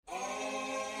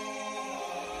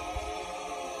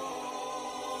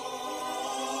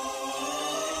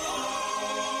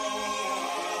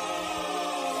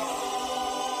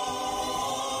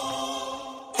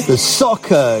The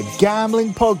Soccer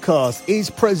Gambling Podcast is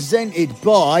presented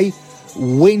by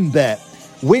WynnBET.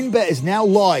 WynnBET is now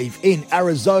live in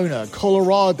Arizona,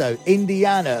 Colorado,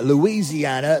 Indiana,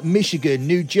 Louisiana, Michigan,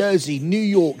 New Jersey, New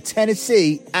York,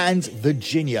 Tennessee, and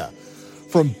Virginia.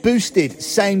 From boosted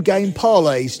same-game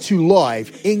parlays to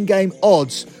live in-game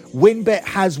odds, WynnBET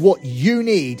has what you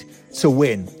need to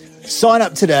win. Sign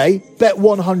up today, bet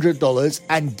 $100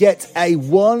 and get a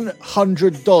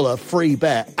 $100 free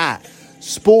bet at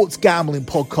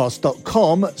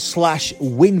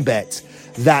sportsgamblingpodcast.com/WynnBET.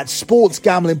 That's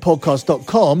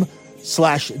sportsgamblingpodcast.com/WYNNBET.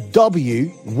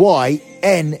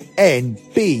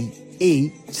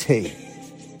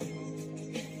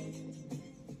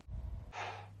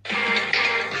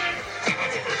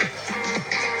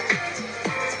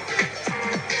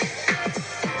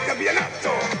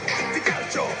 Campionato di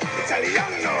calcio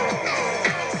italiano.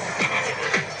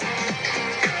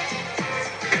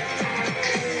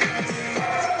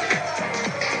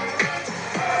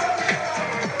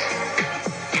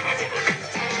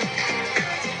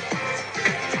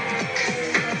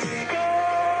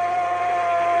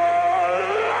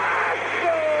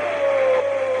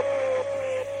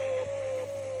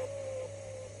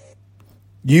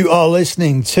 You are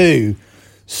listening to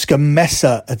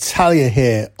Scommessa Italia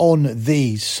here on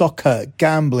the Soccer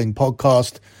Gambling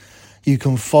Podcast. You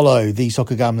can follow the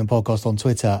Soccer Gambling Podcast on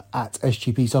Twitter at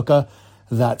SGP Soccer.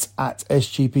 That's at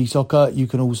SGP Soccer. You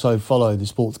can also follow the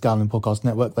Sports Gambling Podcast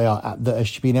Network. They are at the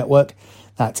SGP Network.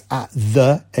 That's at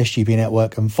the SGP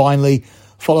Network. And finally,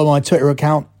 follow my Twitter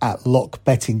account at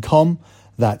LockBettingCom.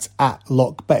 That's at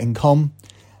LockBettingCom.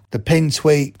 The pinned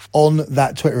tweet on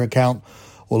that Twitter account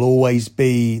will always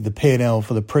be the P&L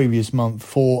for the previous month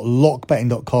for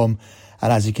lockbetting.com.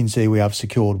 And as you can see, we have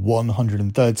secured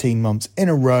 113 months in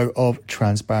a row of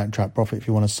transparent track profit. If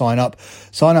you want to sign up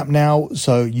now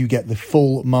so you get the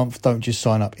full month. Don't just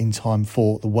sign up in time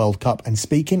for the World Cup. And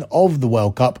speaking of the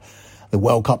World Cup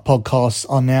podcasts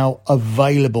are now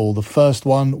available. The first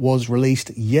one was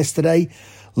released yesterday,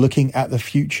 looking at the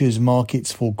futures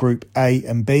markets for Group A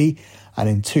and B. And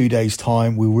in 2 days'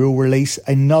 time, we will release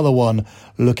another one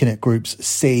looking at Groups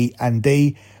C and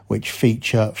D, which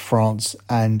feature France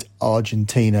and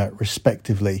Argentina,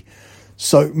 respectively.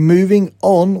 So moving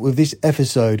on with this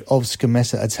episode of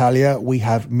Scommessa Italia, we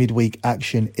have midweek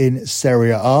action in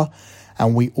Serie A.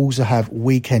 And we also have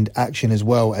weekend action as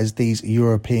well, as these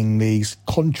European leagues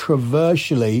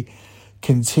controversially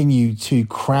continue to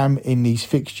cram in these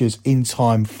fixtures in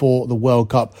time for the World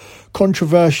Cup.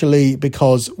 Controversially,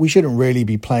 because we shouldn't really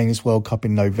be playing this World Cup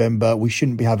in November. We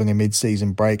shouldn't be having a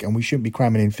mid-season break, and we shouldn't be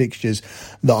cramming in fixtures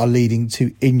that are leading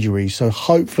to injuries. So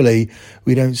hopefully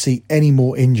we don't see any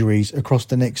more injuries across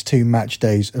the next 2 match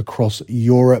days across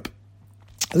Europe.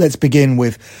 Let's begin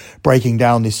with breaking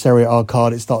down this Serie A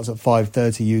card. It starts at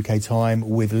 5:30 UK time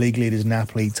with league leaders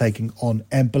Napoli taking on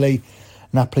Empoli.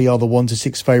 Napoli are the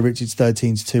 1-6 favourites. It's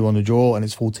 13-2 on the draw, and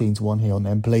it's 14-1 here on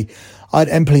Empoli. I had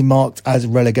Empoli marked as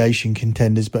relegation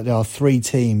contenders, but there are 3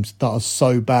 teams that are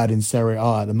so bad in Serie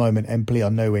A at the moment. Empoli are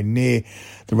nowhere near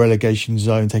the relegation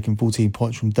zone, taking 14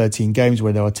 points from 13 games,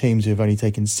 where there are teams who have only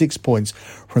taken 6 points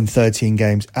from 13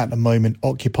 games at the moment,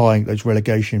 occupying those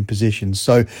relegation positions.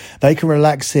 So they can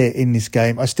relax here in this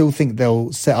game. I still think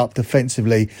they'll set up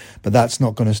defensively, but that's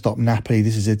not going to stop Napoli.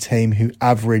 This is a team who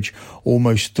average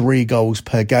almost 3 goals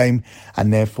per game,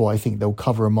 and therefore I think they'll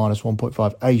cover a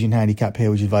 -1.5 Asian handicap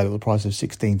here, which is available at the price of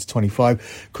 16-25,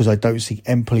 because I don't see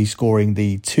Empoli scoring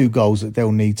the 2 goals that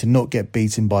they'll need to not get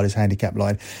beaten by this handicap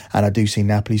line, and I do see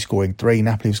Napoli scoring 3.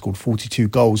 Napoli have scored 42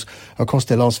 goals across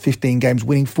their last 15 games,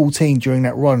 winning 14 during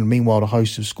that run. Meanwhile, the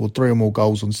hosts have scored 3 or more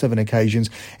goals on 7 occasions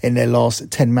in their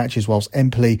last 10 matches, whilst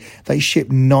Empoli, they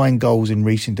shipped 9 goals in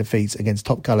recent defeats against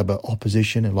top caliber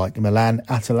opposition like Milan,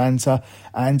 Atalanta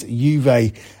and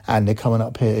Juve, and they're coming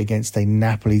up here against a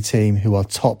Napoli team who are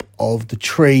top of the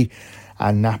tree.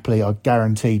 And Napoli are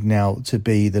guaranteed now to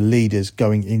be the leaders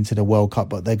going into the World Cup,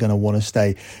 but they're going to want to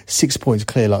stay 6 points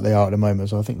clear like they are at the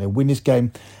moment. So I think they'll win this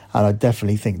game, and I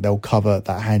definitely think they'll cover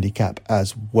that handicap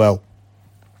as well.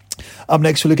 Up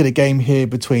next, we look at a game here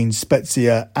between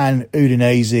Spezia and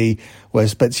Udinese, where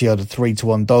Spezia are the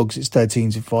 3-1 dogs. It's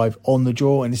 13-5 on the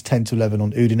draw, and it's 10-11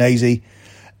 on Udinese.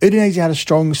 Udinese had a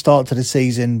strong start to the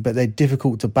season, but they're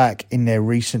difficult to back in their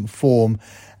recent form.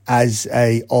 as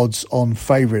a odds-on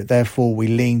favourite. Therefore, we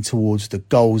lean towards the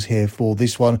goals here for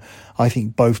this one. I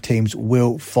think both teams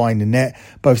will find the net.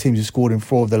 Both teams have scored in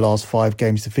 4 of their last 5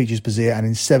 games to feature Spezia and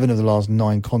in 7 of the last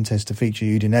 9 contests to feature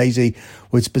Udinese,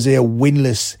 with Spezia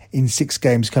winless in 6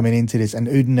 games coming into this, and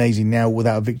Udinese now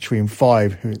without a victory in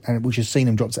 5, which has seen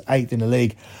them drop to 8th in the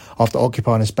league after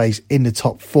occupying a space in the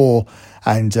top 4.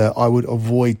 And I would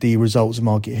avoid the results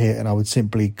market here, and I would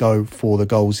simply go for the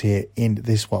goals here in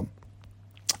this one.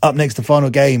 Up next, the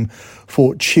final game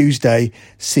for Tuesday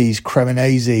sees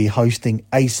Cremonese hosting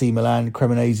AC Milan.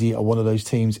 Cremonese are one of those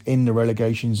teams in the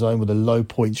relegation zone with a low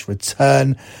points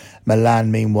return.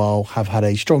 Milan, meanwhile, have had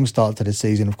a strong start to the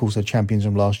season. Of course, they're champions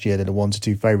from last year. They're the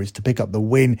 1-2 favourites to pick up the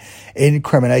win in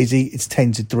Cremonese. It's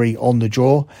 10-3 on the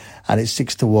draw, and it's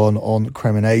 6-1 on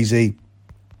Cremonese.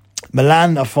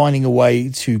 Milan are finding a way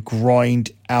to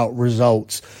grind out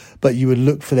results, but you would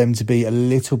look for them to be a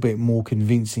little bit more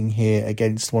convincing here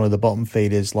against one of the bottom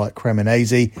feeders like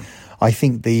Cremonese. I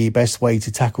think the best way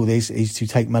to tackle this is to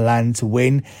take Milan to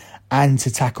win and to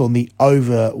tackle the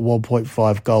over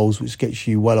 1.5 goals, which gets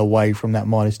you well away from that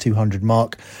minus 200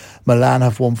 mark. Milan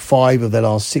have won 5 of their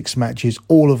last 6 matches,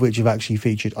 all of which have actually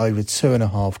featured over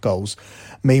 2.5 goals.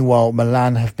 Meanwhile,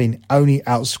 Milan have been only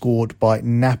outscored by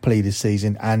Napoli this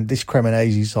season, and this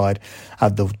Cremonese side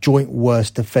have the joint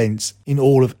worst defence in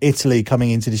all of Italy coming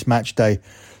into this match day.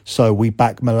 So we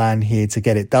back Milan here to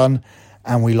get it done,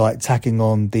 and we like tacking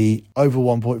on the over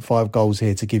 1.5 goals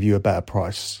here to give you a better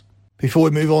price. Before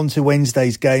we move on to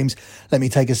Wednesday's games, let me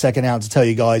take a second out to tell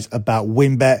you guys about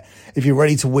WynnBET. If you're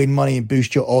ready to win money and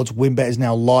boost your odds, WynnBET is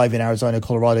now live in Arizona,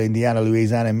 Colorado, Indiana,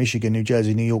 Louisiana, Michigan, New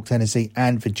Jersey, New York, Tennessee,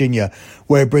 and Virginia.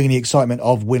 We're bringing the excitement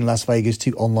of Wynn Las Vegas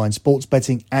to online sports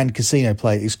betting and casino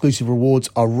play. Exclusive rewards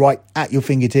are right at your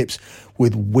fingertips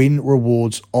with Win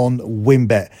Rewards on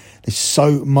WynnBET. There's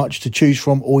so much to choose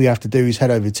from. All you have to do is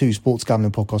head over to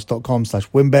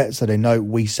sportsgamblingpodcast.com/WynnBET so they know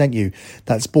we sent you.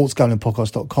 That's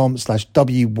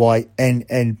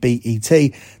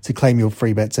sportsgamblingpodcast.com/WYNNBET to claim your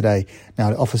free bet today.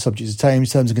 Now, the offer subject to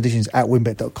terms and conditions at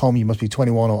WynnBET.com. You must be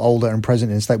 21 or older and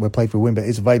present in a state where play for WynnBET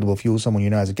is available. If you're someone you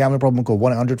know has a gambling problem, call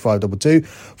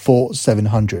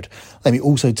 1-800-522-4700. Let me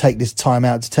also take this time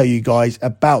out to tell you guys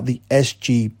about the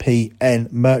SGPN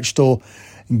merch store.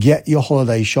 Get your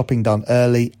holiday shopping done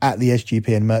early at the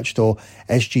SGPN merch store.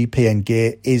 SGPN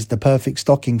gear is the perfect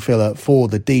stocking filler for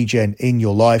the DGen in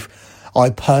your life. I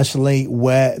personally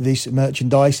wear this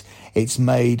merchandise. It's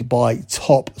made by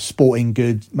top sporting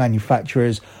goods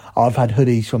manufacturers. I've had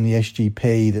hoodies from the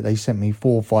SGP that they sent me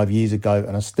 4 or 5 years ago,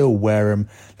 and I still wear them.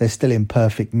 They're still in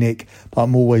perfect nick, but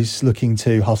I'm always looking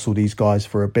to hustle these guys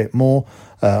for a bit more.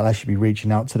 I'll actually be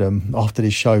reaching out to them after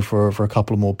this show for a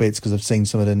couple of more bits, because I've seen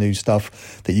some of the new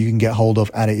stuff that you can get hold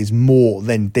of, and it is more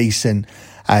than decent.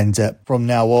 And from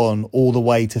now on, all the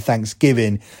way to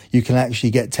Thanksgiving, you can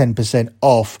actually get 10%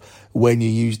 off when you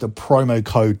use the promo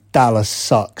code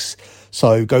DallasSucks.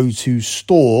 So go to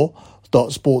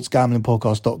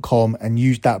store.sportsgamblingpodcast.com and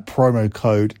use that promo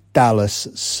code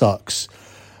DallasSucks.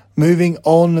 Moving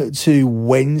on to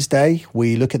Wednesday,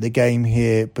 we look at the game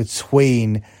here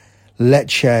between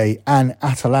Lecce and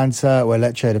Atalanta, where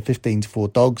Lecce are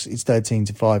 15-4 dogs. It's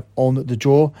 13-5 on the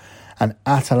draw, and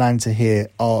Atalanta here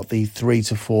are the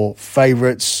 3-4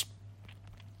 favourites.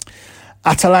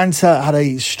 Atalanta had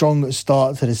a strong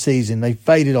start to the season. They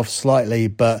faded off slightly,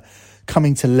 but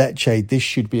coming to Lecce, this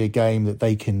should be a game that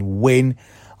they can win.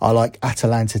 I like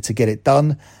Atalanta to get it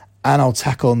done, and I'll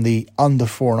tack on the under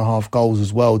 4.5 goals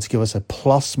as well to give us a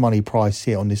plus money price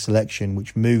here on this selection,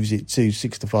 which moves it to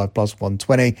 6-5 plus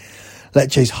 120.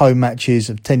 Lecce's home matches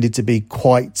have tended to be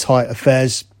quite tight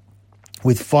affairs,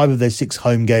 with 5 of their 6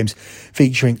 home games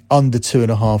featuring under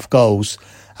 2.5 goals.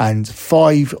 And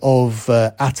 5 of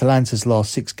Atalanta's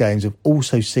last 6 games have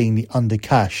also seen the under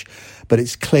cash. But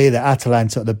it's clear that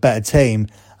Atalanta are the better team,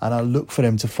 and I look for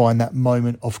them to find that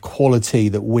moment of quality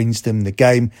that wins them the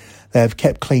game. They have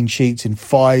kept clean sheets in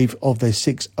 5 of their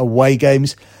 6 away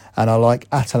games, and I like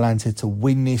Atalanta to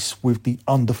win this with the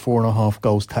under 4.5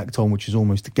 goals tacked on, which is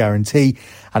almost a guarantee.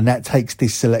 And that takes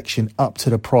this selection up to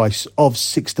the price of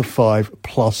 6-5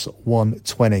 plus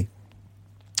 120.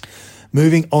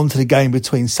 Moving on to the game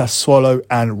between Sassuolo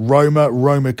and Roma.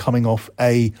 Roma coming off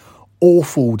a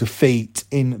awful defeat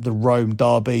in the Rome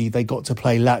derby. They got to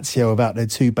play Lazio without their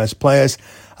 2 best players,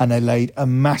 and they laid a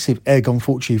massive egg on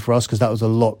Fulci for us because that was a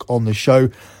lock on the show.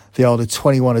 They are the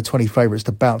 21-20 favourites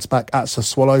to bounce back at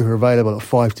Sassuolo, who are available at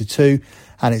 5-2,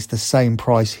 and it's the same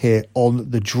price here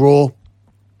on the draw.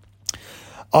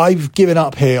 I've given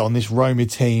up here on this Roma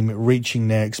team reaching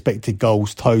their expected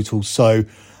goals total, so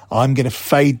I'm going to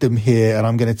fade them here, and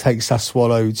I'm going to take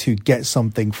Sassuolo to get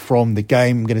something from the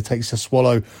game. I'm going to take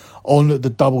Sassuolo on the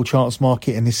double chance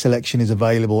market, and this selection is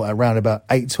available at around about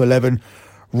 8 to 11.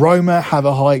 Roma have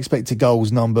a high expected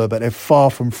goals number, but they're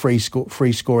far from free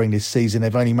scoring this season.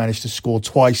 They've only managed to score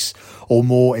twice or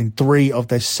more in 3 of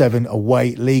their 7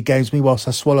 away league games. Meanwhile,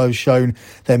 Sassuolo has shown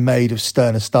they're made of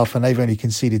sterner stuff, and they've only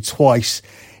conceded twice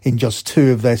in just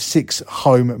 2 of their 6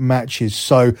 home matches.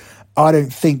 So I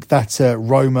don't think that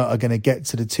Roma are going to get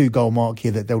to the 2-goal mark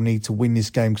here that they'll need to win this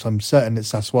game, because I'm certain that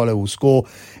Sassuolo will score.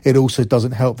 It also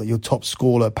doesn't help that your top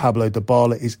scorer, Pablo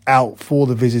Dybala, is out for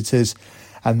the visitors,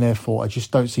 and therefore I just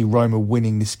don't see Roma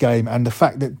winning this game. And the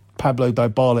fact that Pablo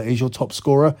Dybala is your top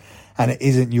scorer and it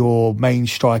isn't your main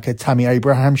striker, Tammy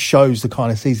Abraham, shows the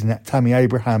kind of season that Tammy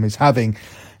Abraham is having.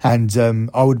 And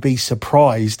I would be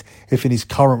surprised if in his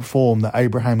current form that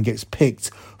Abraham gets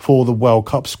picked for the World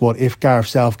Cup squad if Gareth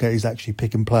Southgate is actually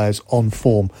picking players on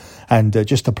form. And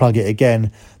just to plug it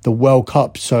again, the World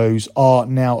Cup shows are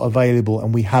now available,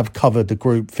 and we have covered the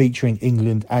group featuring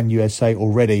England and USA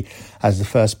already, as the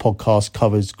first podcast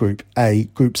covers Groups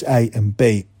A and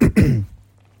B.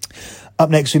 Up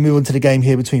next, we move on to the game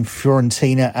here between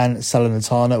Fiorentina and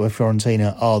Salernitana, where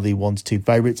Fiorentina are the 1-2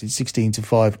 favourites. It's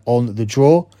 16-5 on the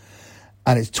draw,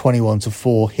 and it's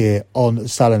 21-4 here on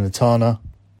Salernitana.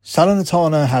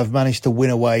 Salernitana have managed to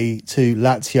win away to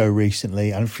Lazio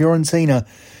recently, and Fiorentina,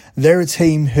 they're a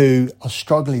team who are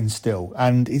struggling still,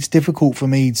 and it's difficult for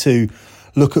me to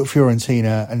look at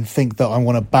Fiorentina and think that I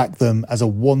want to back them as a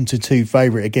 1-2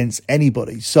 favourite against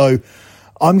anybody. So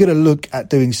I'm going to look at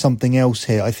doing something else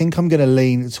here. I think I'm going to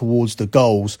lean towards the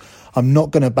goals. I'm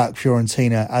not going to back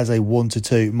Fiorentina as a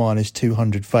 1-2 minus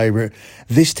 200 favourite.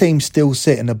 This team still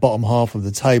sit in the bottom half of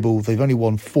the table. They've only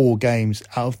won 4 games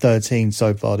out of 13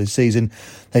 so far this season.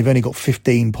 They've only got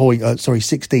 16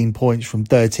 points from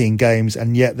 13 games,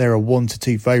 and yet they're a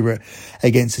 1-2 favourite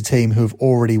against a team who have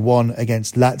already won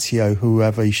against Lazio, who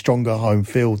have a stronger home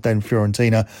field than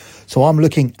Fiorentina. So I'm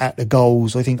looking at the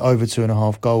goals. I think over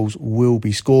 2.5 goals will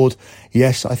be scored.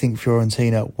 Yes, I think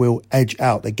Fiorentina will edge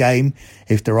out the game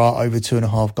if there are over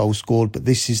 2.5 goals scored, but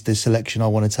this is the selection I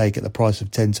want to take at the price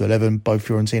of 10 to 11. Both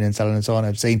Fiorentina and Salernitana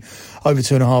have seen over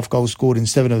 2.5 goals scored in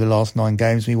 7 of the last 9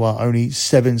 games. Meanwhile, only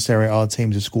 7 Serie A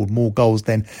teams have scored more goals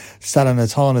than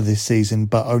Salernitana this season,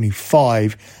 but only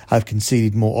 5 have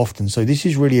conceded more often. So this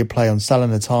is really a play on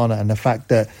Salernitana and the fact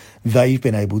that they've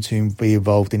been able to be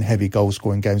involved in heavy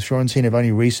goal-scoring games. Fiorentina have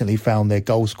only recently found their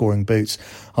goal-scoring boots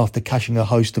after cashing a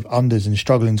host of unders and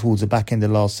struggling towards the back end of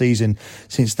last season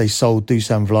since they sold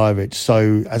Dusan Vlahovic.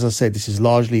 So, as I said, this is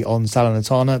largely on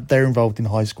Salernitana. They're involved in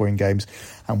high-scoring games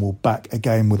and will back a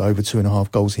game with over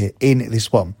 2.5 goals here in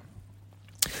this one.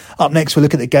 Up next, we'll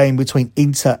look at the game between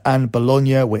Inter and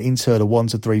Bologna, where Inter are the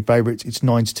 1-3 favourites. It's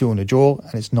 9-2 on the draw,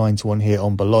 and it's 9-1 here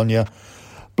on Bologna.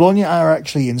 Bologna are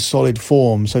actually in solid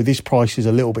form, so this price is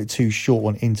a little bit too short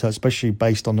on Inter, especially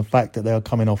based on the fact that they are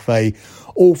coming off a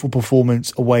awful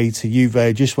performance away to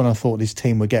Juve. Just when I thought this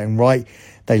team were getting right,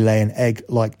 they lay an egg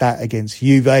like that against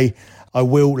Juve. I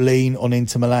will lean on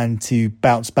Inter Milan to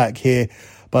bounce back here,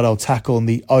 but I'll tack on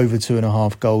the over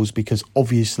 2.5 goals because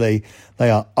obviously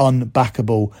they are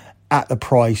unbackable at the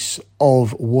price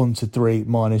of 1-3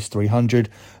 minus 300.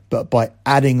 But by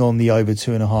adding on the over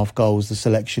 2.5 goals, the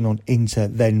selection on Inter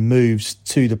then moves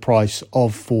to the price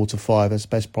of 4-5. That's the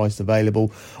best price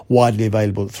available, widely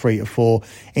available at 3-4.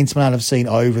 Inter Milan have seen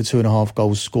over 2.5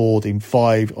 goals scored in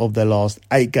 5 of their last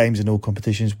 8 games in all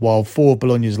competitions, while 4 of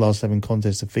Bologna's last 7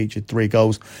 contests have featured 3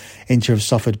 goals. Inter have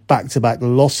suffered back-to-back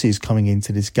losses coming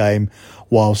into this game,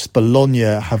 whilst Bologna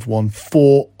have won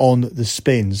 4 on the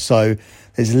spin. So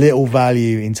there's little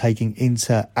value in taking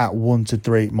Inter at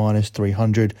 1-3 minus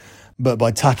 300. But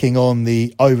by tacking on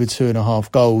the over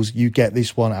 2.5 goals, you get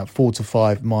this one at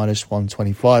 4-5 minus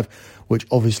 125, which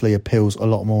obviously appeals a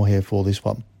lot more here for this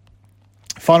one.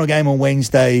 Final game on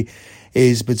Wednesday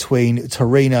is between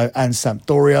Torino and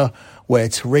Sampdoria, where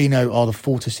Torino are the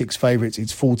 4-6 favourites.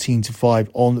 It's 14-5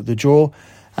 on the draw,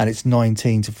 and it's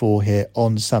 19-4 here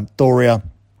on Sampdoria.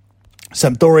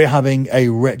 Sampdoria having a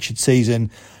wretched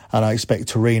season, and I expect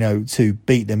Torino to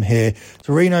beat them here.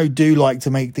 Torino do like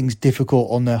to make things difficult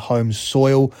on their home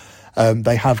soil.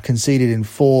 They have conceded in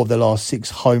 4 of the last 6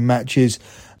 home matches.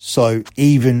 So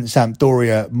even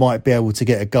Sampdoria might be able to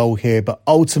get a goal here. But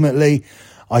ultimately,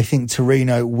 I think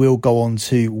Torino will go on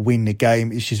to win the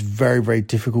game. It's just very, very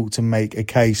difficult to make a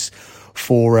case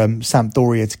for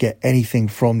Sampdoria to get anything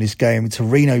from this game.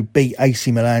 Torino beat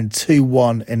AC Milan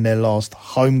 2-1 in their last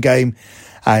home game,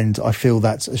 and I feel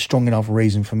that's a strong enough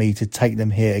reason for me to take them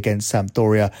here against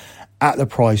Sampdoria at the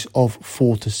price of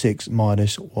 4-6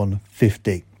 minus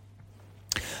 150.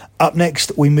 Up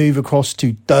next, we move across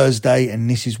to Thursday, and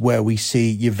this is where we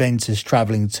see Juventus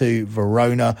travelling to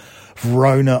Verona.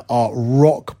 Verona are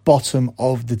rock bottom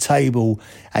of the table,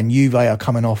 and Juve are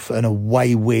coming off an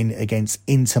away win against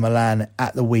Inter Milan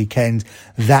at the weekend.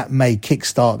 That may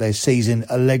kickstart their season.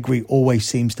 Allegri always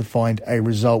seems to find a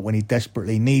result when he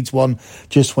desperately needs one,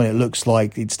 just when it looks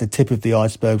like it's the tip of the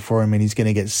iceberg for him and he's going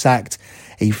to get sacked.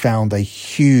 He found a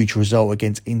huge result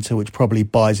against Inter, which probably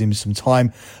buys him some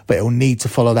time, but he'll need to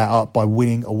follow that up by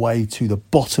winning away to the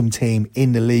bottom team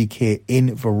in the league here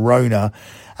in Verona.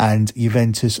 And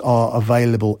Juventus are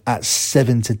available at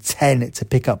 7-10 to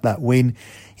pick up that win.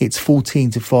 It's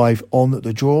 14-5 on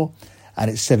the draw,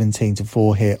 and it's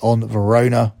 17-4 here on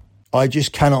Verona. I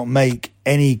just cannot make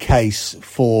any case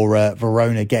for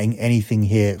Verona getting anything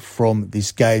here from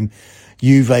this game.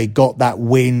 Juve got that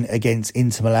win against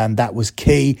Inter Milan. That was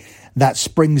key. That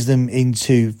springs them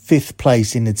into 5th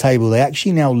place in the table. They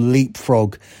actually now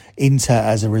leapfrog Inter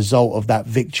as a result of that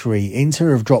victory.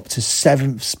 Inter have dropped to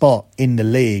 7th spot in the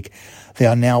league. They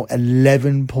are now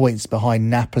 11 points behind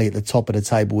Napoli at the top of the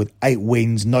table with 8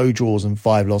 wins, no draws and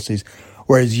 5 losses.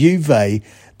 Whereas Juve,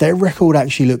 their record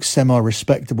actually looks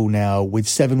semi-respectable now with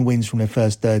 7 wins from their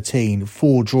first 13,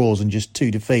 4 draws and just 2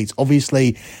 defeats.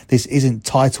 Obviously, this isn't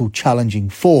title-challenging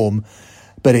form,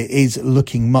 but it is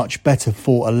looking much better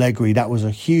for Allegri. That was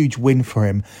a huge win for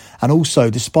him. And also,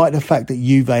 despite the fact that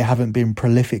Juve haven't been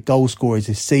prolific goal scorers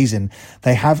this season,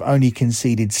 they have only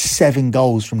conceded 7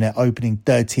 goals from their opening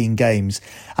 13 games,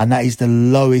 and that is the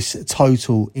lowest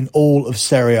total in all of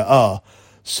Serie A.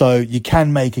 So you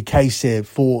can make a case here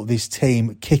for this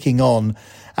team kicking on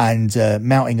and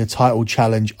mounting a title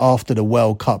challenge after the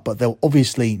World Cup, but they'll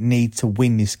obviously need to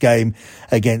win this game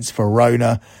against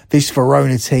Verona. This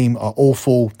Verona team are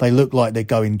awful. They look like they're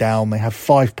going down. They have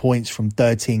 5 points from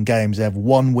 13 games. They have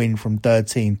 1 win from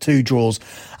 13, 2 draws,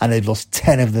 and they've lost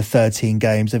 10 of the 13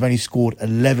 games. They've only scored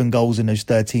 11 goals in those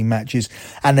 13 matches,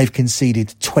 and they've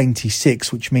conceded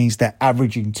 26, which means they're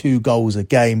averaging 2 goals a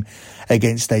game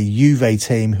against a Juve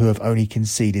team who have only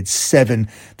conceded 7.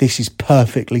 This is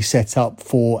perfectly set up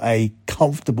for a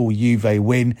comfortable Juve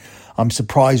win. I'm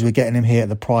surprised we're getting them here at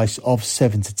the price of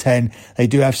 7-10. They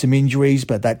do have some injuries,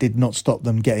 but that did not stop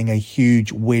them getting a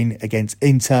huge win against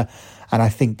Inter. And I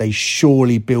think they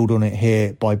surely build on it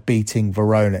here by beating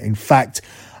Verona. In fact,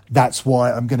 that's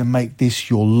why I'm going to make this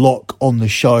your lock on the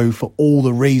show for all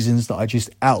the reasons that I just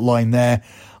outlined there.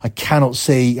 I cannot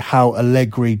see how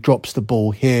Allegri drops the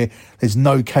ball here. There's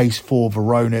no case for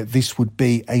Verona. This would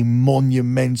be a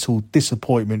monumental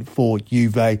disappointment for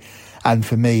Juve. And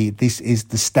for me, this is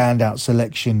the standout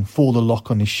selection for the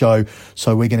lock on the show.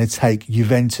 So we're going to take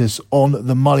Juventus on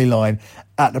the money line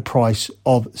at the price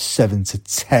of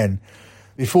 7-10.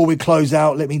 Before we close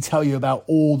out, let me tell you about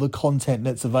all the content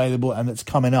that's available and that's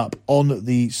coming up on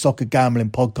the Soccer Gambling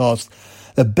Podcast.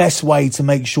 The best way to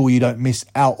make sure you don't miss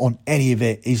out on any of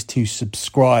it is to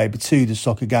subscribe to the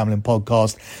Soccer Gambling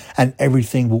Podcast, and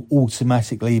everything will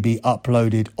automatically be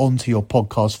uploaded onto your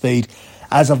podcast feed.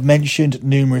 As I've mentioned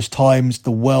numerous times,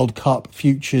 the World Cup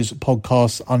Futures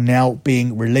podcasts are now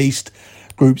being released.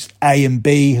 Groups A and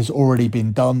B has already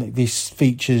been done. This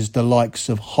features the likes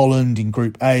of Holland in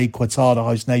Group A, Qatar, the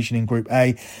host nation, in Group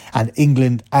A, and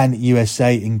England and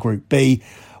USA in Group B.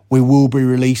 We will be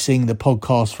releasing the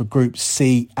podcast for Groups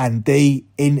C and D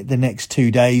in the next 2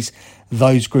 days.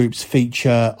 Those groups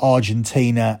feature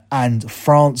Argentina and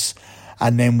France,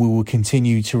 and then we will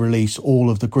continue to release all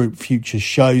of the Group Futures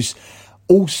shows.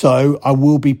 Also, I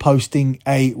will be posting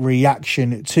a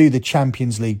reaction to the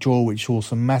Champions League draw, which saw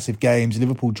some massive games.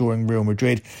 Liverpool drawing Real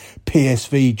Madrid,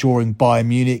 PSV drawing Bayern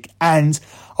Munich, and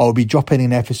I'll be dropping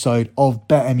an episode of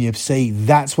BetMUFC.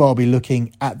 That's where I'll be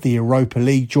looking at the Europa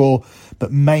League draw,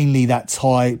 but mainly that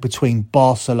tie between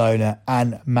Barcelona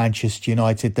and Manchester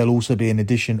United. There'll also be an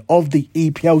edition of the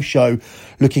EPL show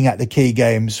looking at the key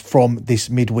games from this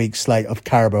midweek slate of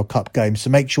Carabao Cup games. So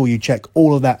make sure you check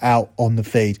all of that out on the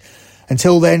feed.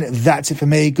 Until then, that's it for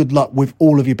me. Good luck with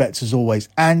all of your bets as always,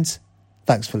 and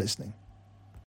thanks for listening.